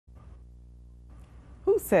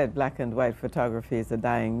Who said black and white photography is a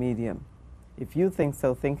dying medium? If you think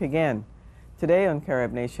so, think again. Today on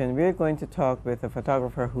Carib Nation, we're going to talk with a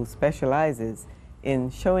photographer who specializes in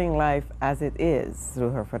showing life as it is through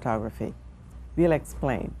her photography. We'll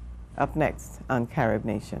explain. Up next on Carib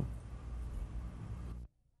Nation.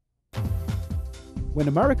 When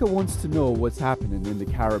America wants to know what's happening in the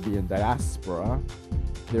Caribbean diaspora,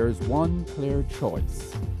 there is one clear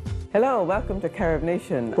choice. Hello, welcome to Carib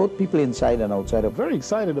Nation. Both people inside and outside are Very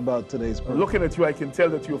excited about today's program. Looking at you, I can tell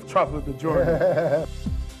that you have traveled the journey.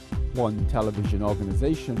 One television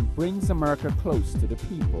organization brings America close to the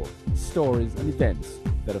people, stories, and events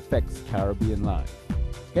that affects Caribbean life.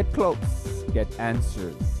 Get close, get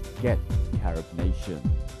answers, get Carib Nation.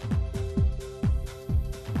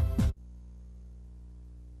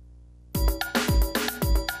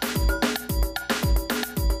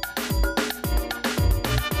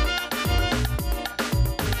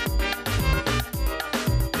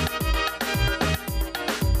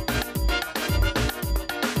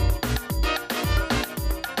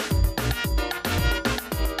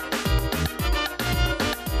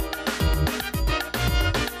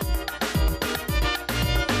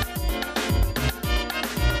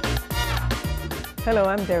 Hello,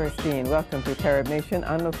 I'm Doris Dean. Welcome to Carib Nation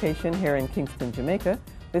on location here in Kingston, Jamaica,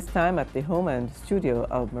 this time at the home and studio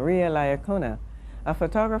of Maria Layocona, a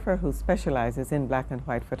photographer who specializes in black and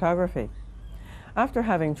white photography. After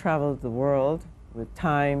having traveled the world with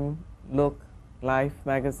Time, Look, Life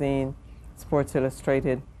magazine, Sports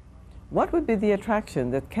Illustrated, what would be the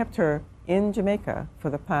attraction that kept her in Jamaica for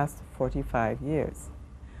the past 45 years?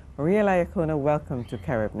 Maria Layocona, welcome to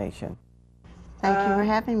Carib Nation. Thank you for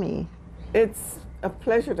having me. It's a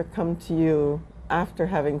pleasure to come to you after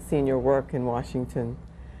having seen your work in Washington.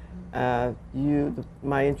 My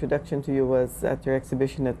introduction to you was at your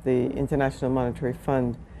exhibition at the International Monetary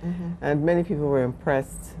Fund, and many people were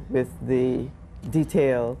impressed with the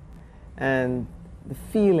detail and the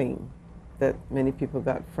feeling that many people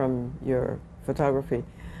got from your photography.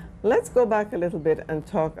 Let's go back a little bit and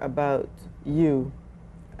talk about you.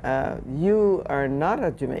 You are not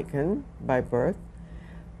a Jamaican by birth.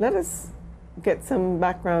 Let us get some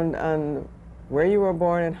background on where you were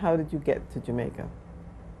born and how did you get to Jamaica?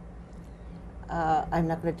 I'm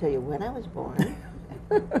not going to tell you when I was born.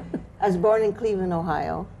 I was born in Cleveland,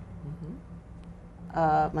 Ohio.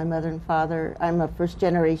 My mother and father, I'm a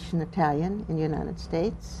first-generation Italian in the United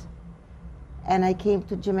States. And I came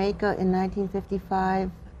to Jamaica in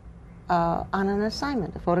 1955 on an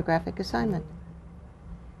assignment, a photographic assignment,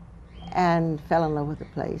 and fell in love with the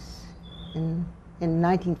place. In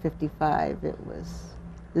 1955, it was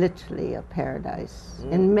literally a paradise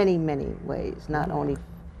in many, many ways, not only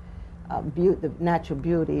the natural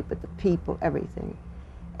beauty, but the people, everything.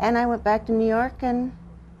 And I went back to New York and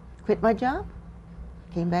quit my job,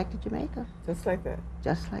 came back to Jamaica. Just like that?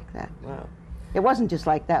 Just like that. Wow. It wasn't just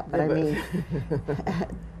like that, but Yeah, I mean,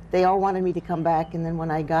 they all wanted me to come back, and then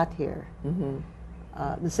when I got here,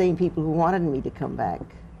 the same people who wanted me to come back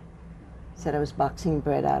said I was boxing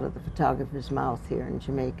bread out of the photographer's mouth here in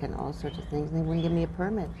Jamaica and all sorts of things, and they wouldn't give me a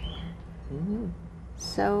permit.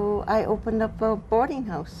 So I opened up a boarding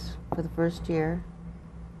house for the first year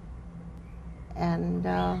and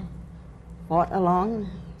fought along and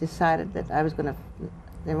decided that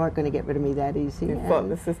they weren't going to get rid of me that easy. You fought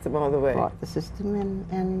the system all the way. Fought the system,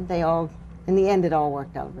 and they all, in the end, it all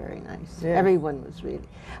worked out very nice. Yes. Everyone was really,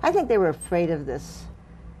 I think they were afraid of this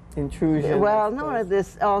Intrusion. well, no,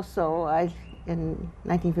 this also, in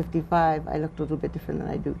 1955, I looked a little bit different than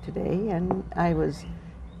I do today, and I was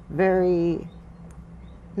very,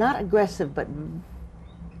 not aggressive, but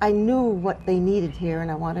I knew what they needed here,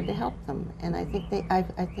 and I wanted to help them. And I think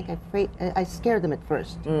I scared them at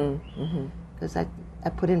first, because I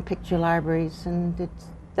put in picture libraries and did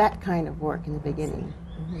that kind of work in the beginning,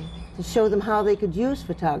 to show them how they could use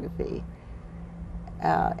photography.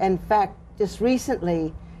 In fact, just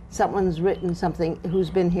recently, someone's written something who's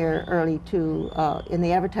been here early too in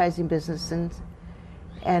the advertising business,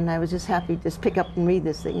 and I was just happy to just pick up and read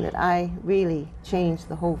this thing that I really changed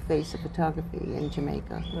the whole face of photography in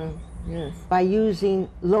Jamaica. Yes. By using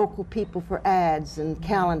local people for ads and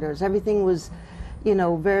calendars. Everything was, you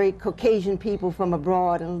know, very Caucasian people from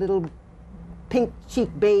abroad and little pink cheek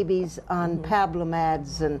babies on pablum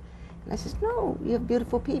ads, and I said, no, you have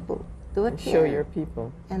beautiful people. Do it here. Show your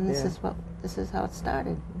people. And this is how it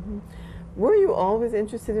started. Were you always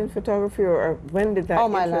interested in photography, or when did that all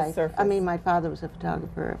my interest life. surface? I mean, my father was a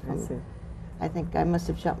photographer. I think I must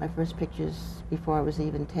have shot my first pictures before I was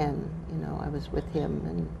even 10. You know, I was with him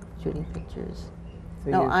and shooting pictures. So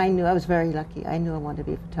no, I knew, I was very lucky. I knew I wanted to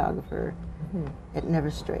be a photographer. It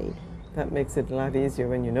never strayed. That makes it a lot easier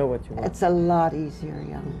when you know what you want. It's a lot easier,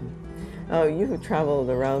 yeah. Oh, you have traveled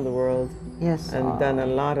around the world. Yes. And done a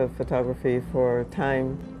lot of photography for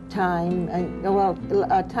Time. Time,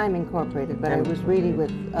 Time Incorporated, but I was really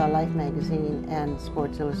with Life Magazine and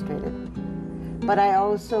Sports Illustrated. But I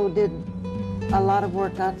also did a lot of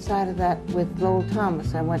work outside of that with Lowell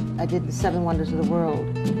Thomas. I did the 7 Wonders of the World,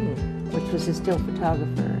 which was a still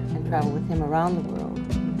photographer, and traveled with him around the world.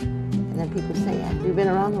 And then people say, after you've been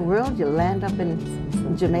around the world, you land up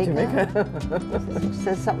in Jamaica.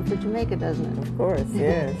 Says something for Jamaica, doesn't it? Of course,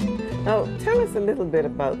 yes. Now, tell us a little bit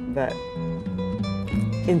about that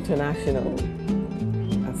international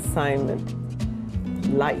assignment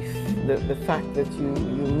life, the fact that you're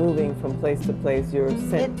moving from place to place, you're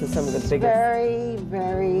sent to some of the biggest. It's very,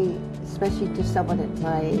 very, especially to someone at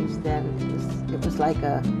my age then, it was like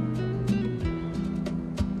a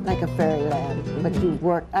fairyland. But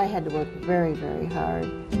I had to work very, very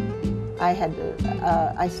hard.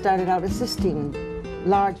 I started out assisting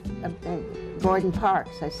Gordon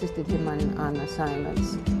Parks. I assisted him on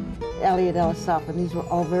assignments. Elliot Ellisop, and these were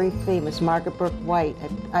all very famous. Margaret Burke White.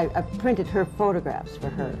 I printed her photographs for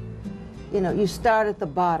her. You know, you start at the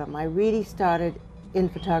bottom. I really started in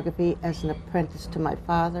photography as an apprentice to my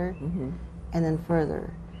father, and then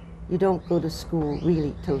further. You don't go to school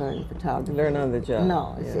really to learn photography. Learn on the job.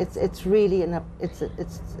 No, it's really an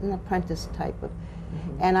apprentice type of.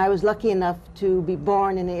 And I was lucky enough to be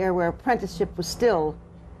born in an era where apprenticeship was still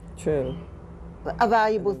true, a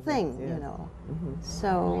valuable thing, you know.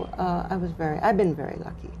 So I've been very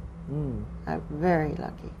lucky. I'm very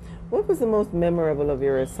lucky. What was the most memorable of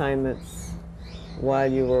your assignments while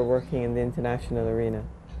you were working in the international arena?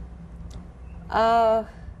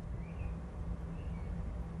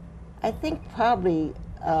 I think probably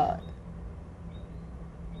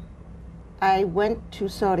I went to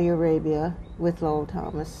Saudi Arabia with Lowell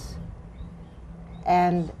Thomas,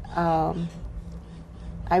 and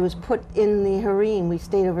I was put in the harem. We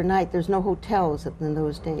stayed overnight. There's no hotels in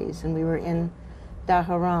those days, and we were in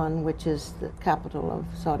Dhahran, which is the capital of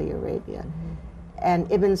Saudi Arabia. And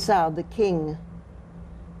Ibn Saud, the king,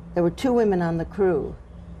 there were 2 women on the crew,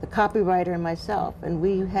 the copywriter and myself, and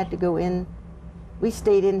we had to go in. We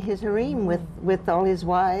stayed in his harem with all his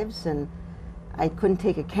wives, and I couldn't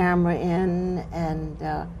take a camera in, and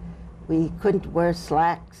we couldn't wear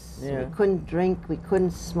slacks, we couldn't drink, we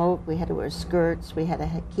couldn't smoke, we had to wear skirts, we had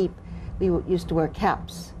to we used to wear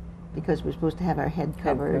caps because we were supposed to have our head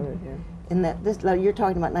covered. And you're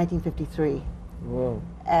talking about 1953. Whoa.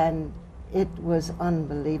 And it was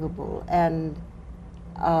unbelievable. And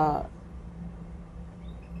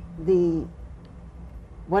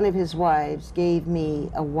one of his wives gave me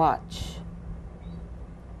a watch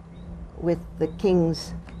with the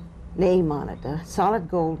king's name on it, a solid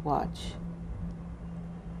gold watch.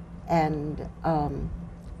 And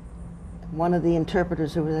one of the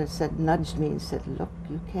interpreters over there nudged me and said, look,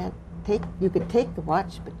 you could take the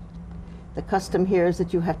watch, but the custom here is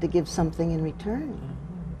that you have to give something in return.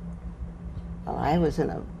 Well, I was in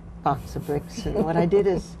a box of bricks, and what I did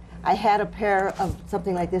is I had a pair of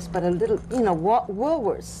something like this, but a little,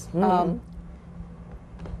 Woolworths,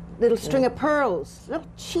 little string of pearls, little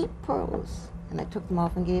cheap pearls. And I took them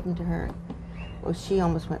off and gave them to her. Well, she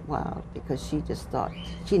almost went wild because she just thought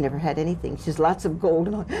she never had anything. She has lots of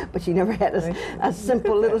gold, but she never had a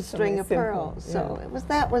simple little string of pearls. So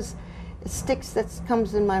it sticks. That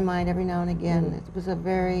comes in my mind every now and again. It was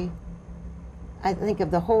I think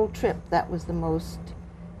of the whole trip, that was the most.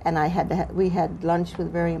 And we had lunch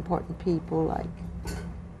with very important people like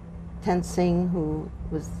Tenzing, who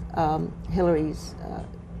was Hillary's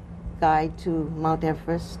guide to Mount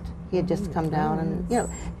Everest. He had just come down, and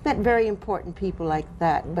met very important people like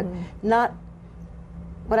that, but not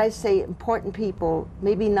what I say important people,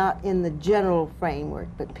 maybe not in the general framework,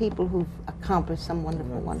 but people who've accomplished some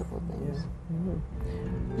wonderful, wonderful things.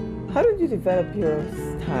 How did you develop your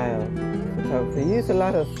style of photography? You use a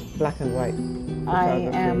lot of black and white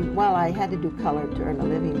photography. I had to do color to earn a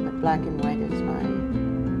living, but black and white is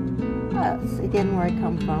that's again where I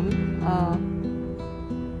come from.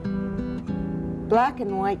 Black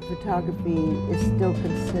and white photography is still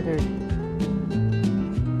considered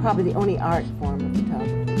probably the only art form of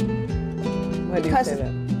photography. Why do you say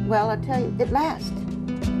that? Well, I'll tell you, it lasts.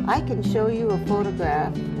 I can show you a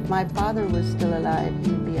photograph. If my father was still alive,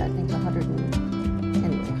 he would be, I think, 100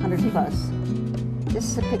 plus. This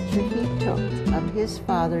is a picture he took of his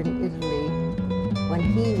father in Italy when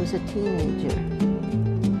he was a teenager.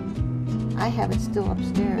 I have it still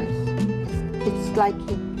upstairs. It's like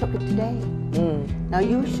he took it today. Now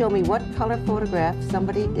you show me what color photograph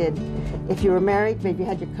somebody did. If you were married, maybe you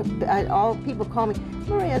had your, all people call me,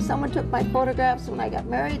 Maria, someone took my photographs when I got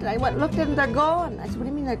married, and I went looked at them, they're gone. I said, what do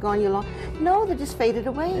you mean they're gone? You long? No, they're just faded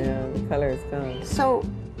away. Yeah, the color is gone. So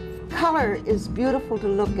color is beautiful to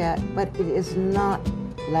look at, but it is not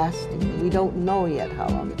lasting. We don't know yet how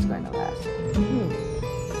long it's going to last.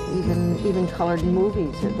 Even colored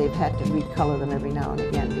movies, they've had to recolor them every now and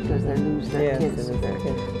again because they lose their tints, their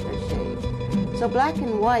shades. So black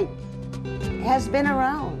and white has been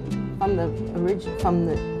around from the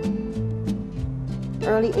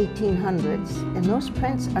early 1800s, and those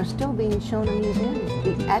prints are still being shown in museums,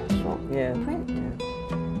 the actual print.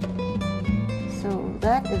 So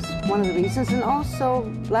that is one of the reasons, and also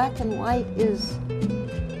black and white is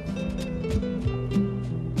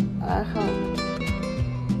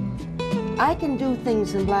I can do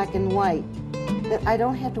things in black and white that I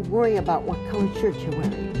don't have to worry about what color shirt you're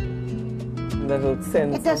wearing. That will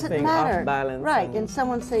send it doesn't something matter. off balance. Right, and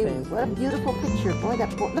someone say, what a beautiful picture. Boy,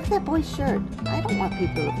 look at that boy's shirt. I don't want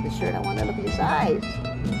people to look at the shirt, I want to look at his eyes.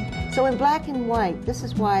 So in black and white, this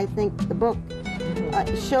is why I think the book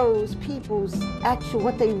shows people's actual,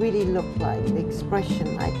 what they really look like, the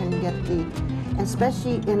expression. I can get and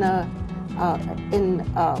especially in a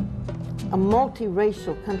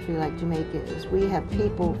multiracial country like Jamaica is, we have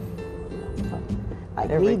people like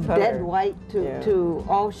me, dead white to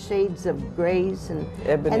all shades of grays, and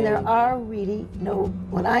there are really no,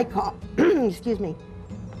 what I call, excuse me,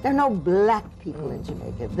 there are no black people in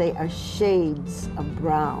Jamaica. They are shades of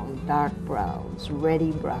brown, dark browns,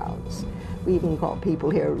 reddy browns. We even call people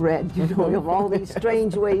here red, you know, of all these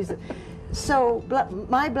strange ways. So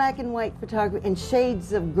my black and white photography in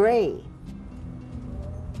shades of gray,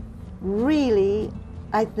 really,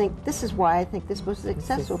 I think, this is why I think this was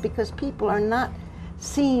successful, because people are not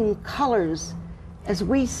seeing colors as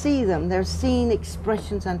we see them. They're seeing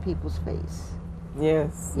expressions on people's face.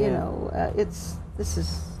 Yes. You know, this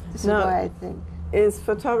is why I think. Is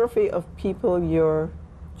photography of people your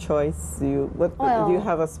choice? Do you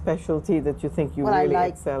have a specialty that you think you really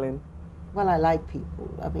excel in? Well, I like people.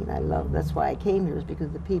 I mean, that's why I came here, is because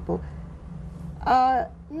of the people.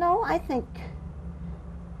 No, I think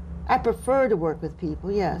I prefer to work with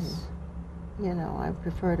people, yes. You know, I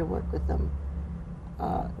prefer to work with them.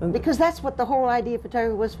 Because that's what the whole idea of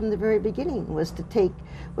photography was from the very beginning, was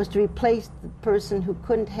to replace the person who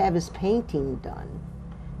couldn't have his painting done.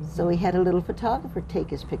 So he had a little photographer take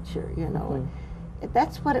his picture, you know.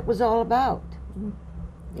 That's what it was all about.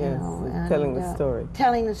 Yes, know, and, telling the story.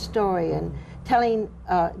 Telling the story and telling,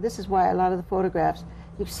 this is why a lot of the photographs,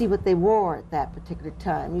 you see what they wore at that particular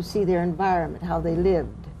time. You see their environment, how they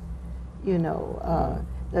lived. You know,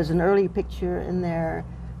 there's an early picture in there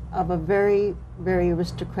of a very, very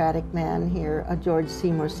aristocratic man here, George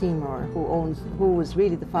Seymour Seymour, who was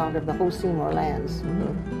really the founder of the whole Seymour lands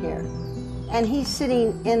here. And he's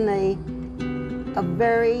sitting in a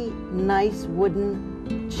very nice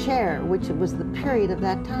wooden chair, which was the period of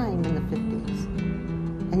that time in the 50s.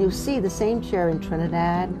 And you'll see the same chair in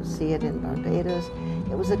Trinidad, you'll see it in Barbados.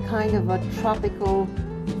 It was a kind of a tropical,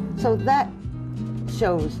 so that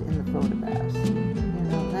shows in the photographs, you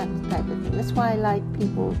know, that type of thing. That's why I like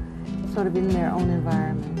people sort of in their own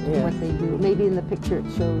environment, what they do. Maybe in the picture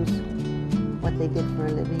it shows what they did for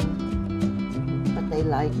a living, what they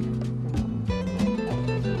like.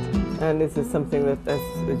 And this is something that, as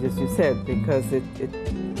you said, because it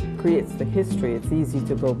creates the history, it's easy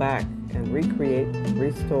to go back and recreate,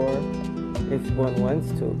 restore, if one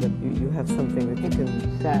wants to, but you have something that you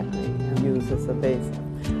can use as a base.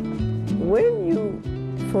 When you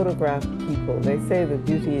photograph people, they say that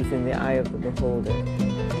beauty is in the eye of the beholder.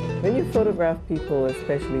 When you photograph people,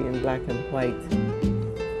 especially in black and white,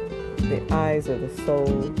 the eyes or the soul,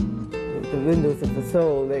 the windows of the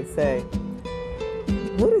soul, they say,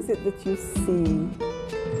 what is it that you see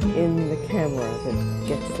in the camera that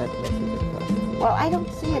gets that message across? Well, I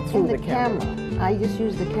don't see it in the camera. I just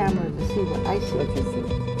use the camera to see what I see. What you see?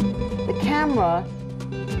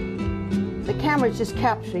 The camera is just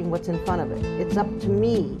capturing what's in front of it. It's up to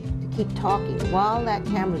me to keep talking. While that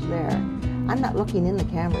camera's there, I'm not looking in the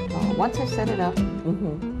camera at all. Once I set it up,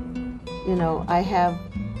 you know, I have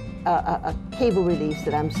a cable release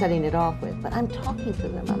that I'm setting it off with, but I'm talking to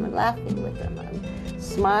them, I'm laughing with them, I'm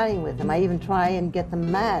smiling with them. I even try and get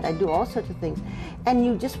them mad. I do all sorts of things. And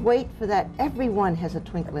you just wait for that. Everyone has a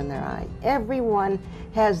twinkle in their eye. Everyone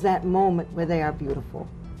has that moment where they are beautiful.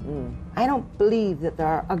 I don't believe that there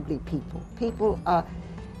are ugly people. People,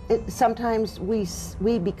 sometimes we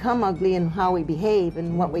become ugly in how we behave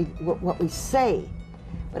and what we say.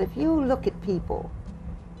 But if you look at people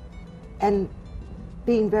and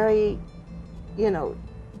being very you know,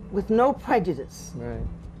 with no prejudice. Right.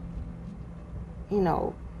 You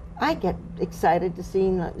know, I get excited to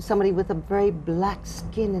see somebody with a very black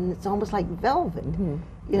skin, and it's almost like velvet,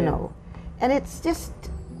 you know. And it's just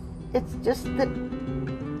that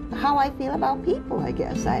how I feel about people, I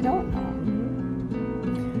guess. I don't know.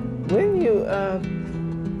 When you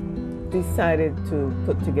decided to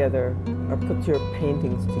put together, or put your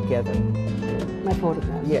paintings together. My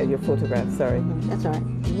photographs. Yeah, your photographs, sorry. That's all right.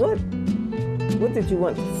 What did you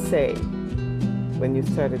want to say when you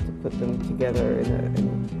started to put them together in a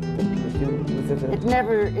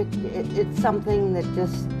It's something that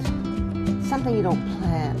just, something you don't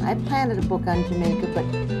plan. I planned a book on Jamaica, but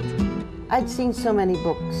I'd seen so many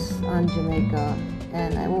books on Jamaica,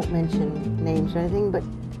 and I won't mention names or anything, but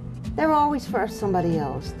they're always for somebody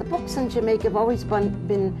else. The books in Jamaica have always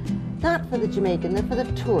been not for the Jamaican, they're for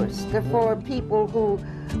the tourists. They're for people who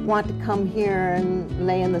want to come here and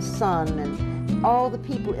lay in the sun. And all the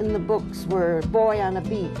people in the books were boy on a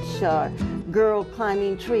beach, girl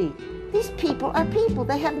climbing tree. These people are people,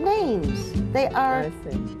 they have names. They are,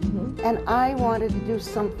 and I wanted to do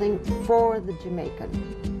something for the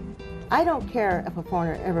Jamaican. I don't care if a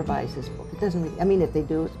foreigner ever buys this book. It doesn't really, I mean, if they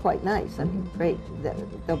do, it's quite nice. I mean, great,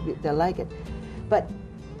 they'll like it. But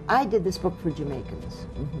I did this book for Jamaicans.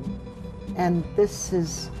 And this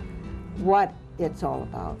is what it's all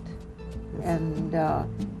about.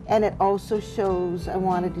 And it also shows, I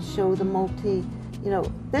wanted to show the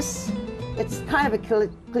it's kind of a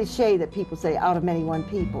cliche that people say, out of many, one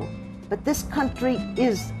people. But this country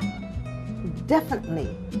is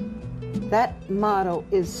definitely, that motto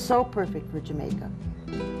is so perfect for Jamaica.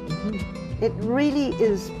 It really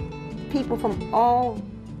is people from all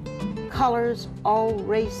colors, all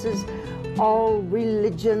races, all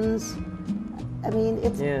religions. I mean,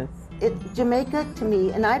 Jamaica to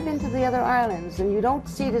me, and I've been to the other islands, and you don't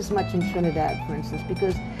see it as much in Trinidad, for instance,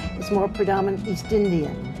 because it's more predominant East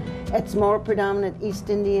Indian. It's more predominant East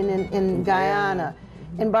Indian in Guyana.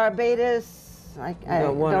 In Barbados, I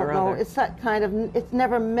don't know, it's that kind of, it's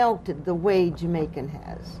never melted the way Jamaican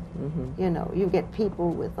has. You know, you get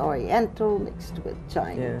people with Oriental mixed with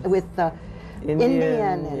China, with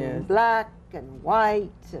Indian and black and white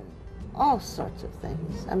and all sorts of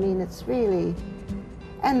things. I mean, it's really,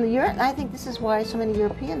 and I think this is why so many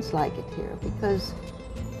Europeans like it here, because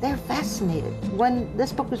they're fascinated. When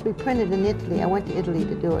this book was reprinted in Italy, I went to Italy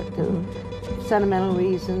to do it, to sentimental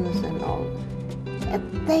reasons and all.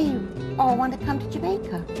 And they all want to come to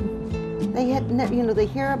Jamaica. They had, they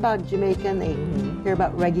hear about Jamaica and they hear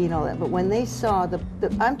about reggae and all that, but when they saw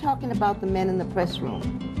I'm talking about the men in the press room.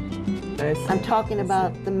 I'm talking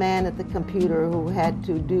about the man at the computer who had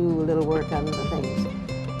to do a little work on the things.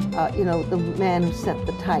 The man who set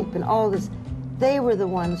the type and all this. They were the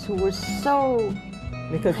ones who were so...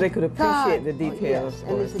 Because they could appreciate the details. Yes,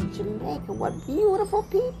 and they said, Jamaica, what beautiful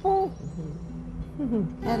people.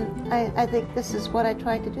 And I think this is what I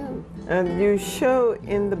tried to do. And you show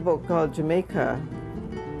in the book called Jamaica,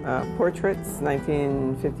 portraits,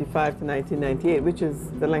 1955 to 1998, which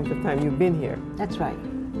is the length of time you've been here. That's right.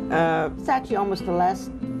 It's actually almost the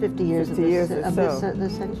last 50 years of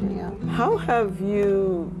this century. Yeah. How have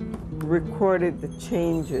you recorded the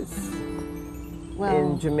changes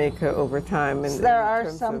in Jamaica over time? And there are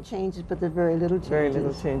some changes, but there are very little changes. Very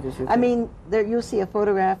little changes. I mean, you'll see a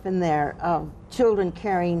photograph in there of children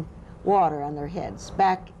carrying water on their heads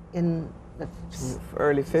back in the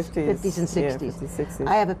early 50s. 50s and 60s. Yeah, 50s, 60s.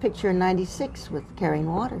 I have a picture in '96 with carrying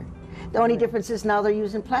water. The only difference is now they're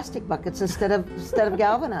using plastic buckets instead of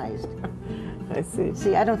galvanized. I see.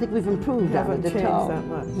 See, I don't think we've improved on it at all. That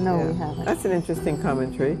much. No, we haven't. That's an interesting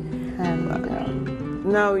commentary. And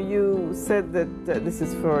now you said that this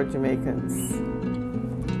is for Jamaicans,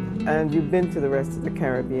 and you've been to the rest of the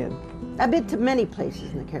Caribbean. I've been to many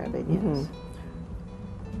places in the Caribbean. Yes.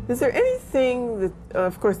 Is there anything that,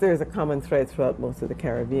 of course, there is a common thread throughout most of the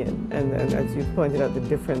Caribbean, and as you pointed out, the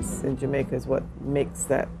difference in Jamaica is what makes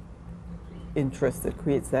that interest, it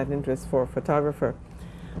creates that interest for a photographer.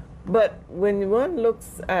 But when one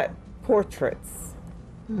looks at portraits,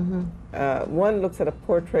 one looks at a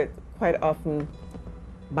portrait quite often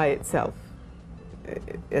by itself,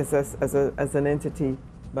 as an entity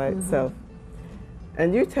by itself.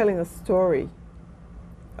 And you're telling a story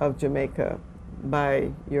of Jamaica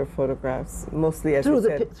by your photographs, mostly, as you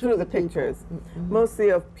said, through the pictures, mostly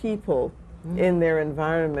of people in their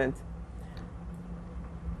environment.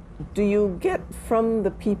 Do you get from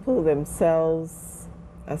the people themselves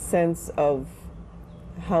a sense of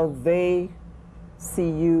how they see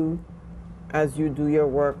you as you do your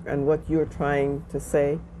work and what you're trying to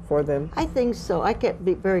say for them? I think so. I get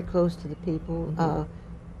very close to the people.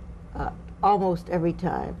 almost every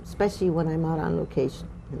time, especially when I'm out on location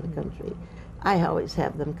in the country, I always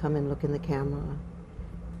have them come and look in the camera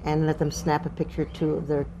and let them snap a picture or two of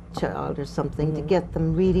their child or something to get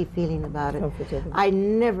them really feeling about it. I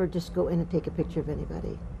never just go in and take a picture of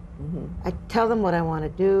anybody. I tell them what I want to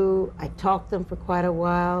do. I talk to them for quite a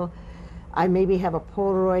while. I maybe have a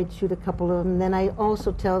Polaroid, shoot a couple of them. Then I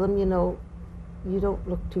also tell them, you know, you don't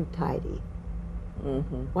look too tidy.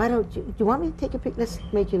 Why don't you, do you want me to take a picture? Let's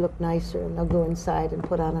make you look nicer. And they'll go inside and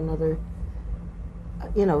put on another,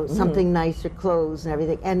 you know, something nicer, clothes and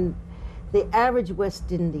everything. And the average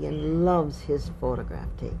West Indian loves his photograph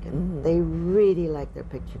taken. They really like their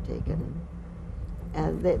picture taken.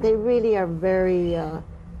 And they really are very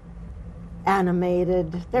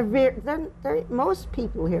animated. Most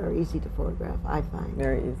people here are easy to photograph, I find.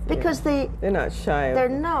 Very easy. Because they're not shy.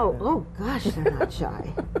 Oh gosh, they're not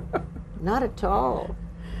shy. Not at all.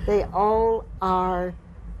 They all are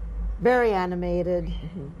very animated,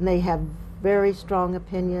 and they have very strong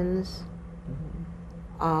opinions.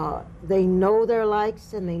 They know their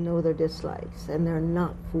likes and they know their dislikes, and they're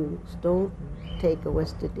not fools. Don't take a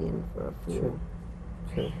West Indian for a fool.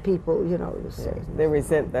 True. People, you know, just say. They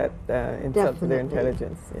resent that insult to their Definitely.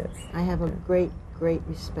 intelligence, yes. I have a great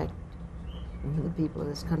respect for the people of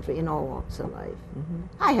this country in all walks of life.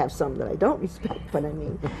 I have some that I don't respect, but I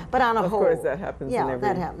mean, but on a whole. Of course, that happens in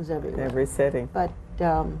that happens everywhere. every setting. But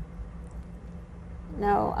no,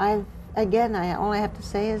 all I have to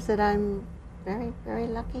say is that I'm very, very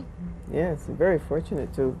lucky. Yes, very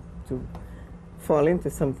fortunate to fall into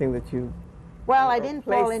something that you. Well, or I a didn't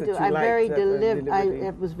place fall that into. you I'm liked very that deliberate.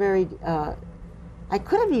 It was very. I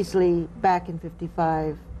could have easily, back in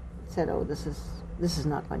 '55, said, "Oh, this is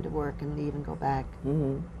not going to work," and leave and go back.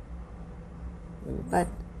 But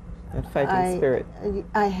that fighting spirit.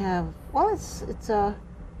 I have. Well, it's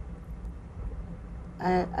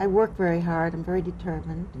I work very hard. I'm very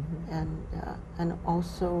determined, and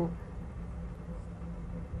also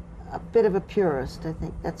a bit of a purist. I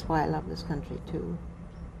think that's why I love this country too.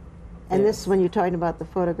 And this, when you're talking about the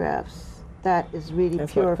photographs, that is really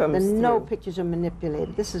That's pure. what comes No through. pictures are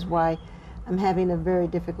manipulated. This is why I'm having a very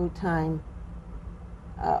difficult time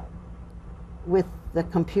with the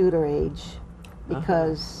computer age,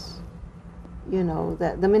 because you know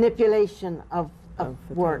that the manipulation of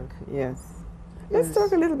work. Yes. Let's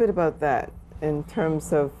talk a little bit about that in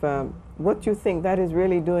terms of what you think that is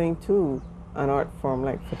really doing to an art form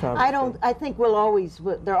like photography. I think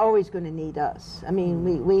they're always going to need us. I mean,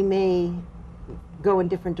 we may go in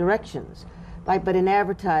different directions, but in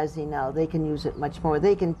advertising now, they can use it much more.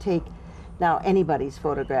 They can take now anybody's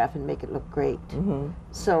photograph and make it look great.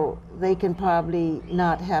 So they can probably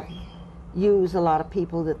not use a lot of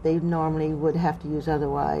people that they normally would have to use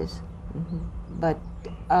otherwise. But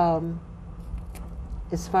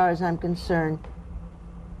as far as I'm concerned,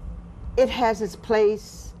 it has its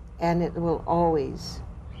place, and it will always,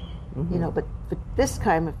 you know, but this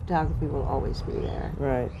kind of photography will always be there.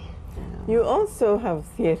 Right. You know. You also have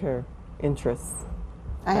theater interests.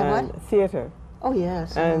 I have what? Theater. Oh,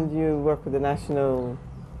 yes. And you work with the National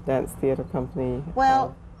Dance Theater Company.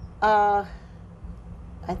 Well,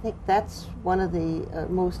 I think that's one of the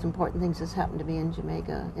most important things that's happened to me in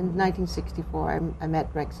Jamaica. In 1964, I met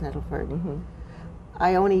Rex Nettleford.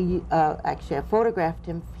 I only, actually, I photographed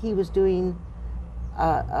him. He was doing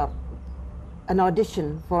an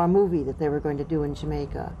audition for a movie that they were going to do in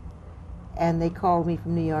Jamaica. And they called me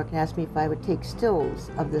from New York and asked me if I would take stills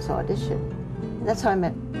of this audition. That's how I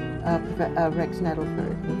met Rex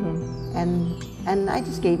Nettleford. And I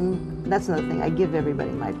just gave him, that's another thing, I give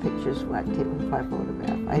everybody my pictures when I take them for a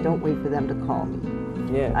photograph. I don't wait for them to call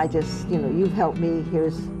me. Yes. I just, you know, you've helped me,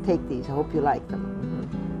 take these, I hope you like them.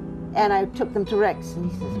 And I took them to Rex, and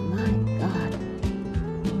he says, my God,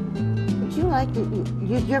 would you like to,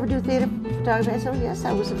 you ever do theater photography? I said, oh, yes,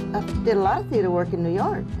 I did a lot of theater work in New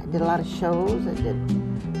York. I did a lot of shows, I did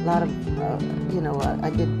a lot of, I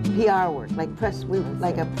did PR work, like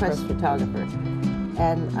a press photographer.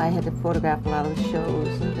 And I had to photograph a lot of the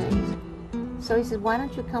shows and things. So he said, why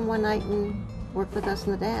don't you come one night and work with us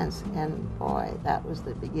in the dance? And boy, that was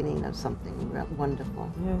the beginning of something wonderful.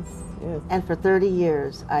 Yes, yes. And for 30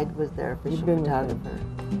 years, I was their official photographer.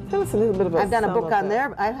 Tell us a little bit about I've done a some book of on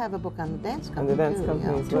that. I have a book on the dance company, the dance too.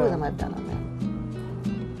 company Yeah, as two well. of them I've done on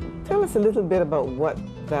that. Tell us a little bit about what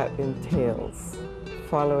that entails,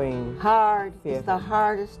 following Hard. theater. It's the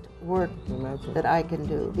hardest work Imagine. that I can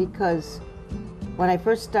do, because when I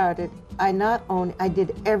first started, I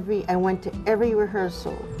went to every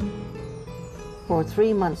rehearsal for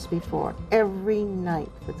 3 months before, every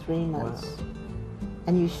night for 3 months. Wow.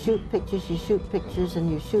 and you shoot pictures,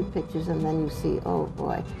 and you shoot pictures, and then you see, oh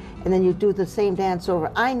boy. And then you do the same dance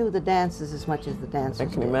over. I knew the dances as much as the dancers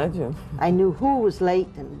I can did. imagine. I knew who was late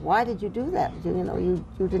and why did you do that? You know, you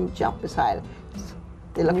didn't jump as high.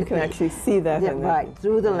 They look You at can me. actually see that. Yeah, in right,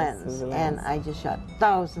 through the yes, lens. through the And lens. I just shot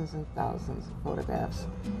thousands and thousands of photographs.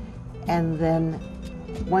 And then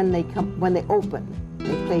when they open,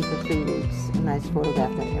 they play for 3 weeks, and I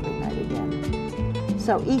photographed them every night again.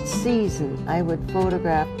 So each season, I would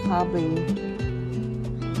photograph probably,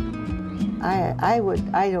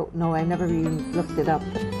 I don't know, I never even looked it up,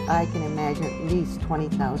 but I can imagine at least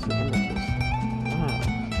 20,000 images,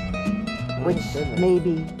 Wow. which My goodness.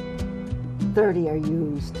 maybe 30 are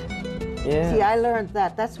used. Yeah. See, I learned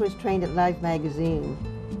that. That's what's trained at Life magazine.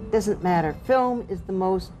 Doesn't matter. Film is the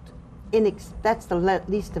most that's the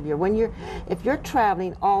least of your. If you're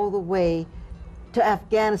traveling all the way to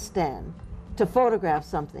Afghanistan to photograph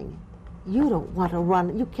something, you don't want to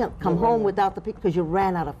run. You can't come home without the picture because you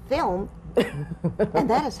ran out of film, and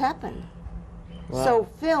that has happened. Wow. So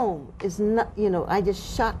film is not. You know, I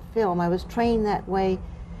just shot film. I was trained that way,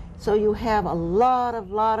 so you have a lot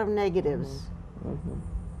of negatives.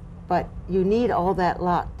 But you need all that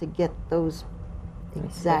lot to get those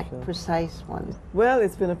exact, special. precise ones. Well,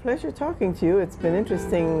 it's been a pleasure talking to you. It's been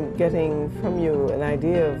interesting getting from you an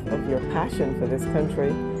idea of your passion for this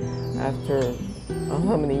country after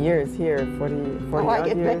how many years here? 40 Oh, I odd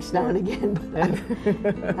get years vexed now and again,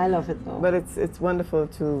 but I love it though. But it's wonderful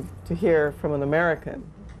to hear from an American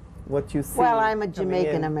what you see. Well, I'm a coming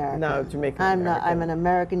Jamaican in. American. No, Jamaican I'm American. not. I'm an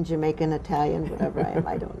American, Jamaican, Italian, whatever I am.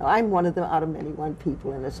 I don't know. I'm one of them out of many one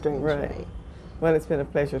people in a strange Right. way. Well, it's been a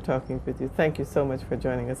pleasure talking with you. Thank you so much for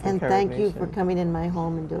joining us on And Carib thank you for Nation. coming in my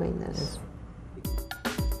home and doing this.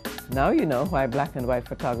 Now you know why black and white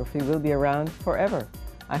photography will be around forever.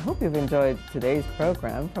 I hope you've enjoyed today's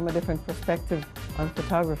program from a different perspective on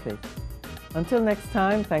photography. Until next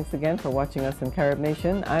time, thanks again for watching us in Carib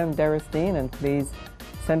Nation. I'm Doris Dean, and please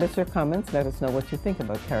send us your comments. Let us know what you think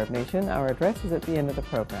about Carib Nation. Our address is at the end of the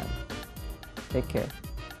program. Take care.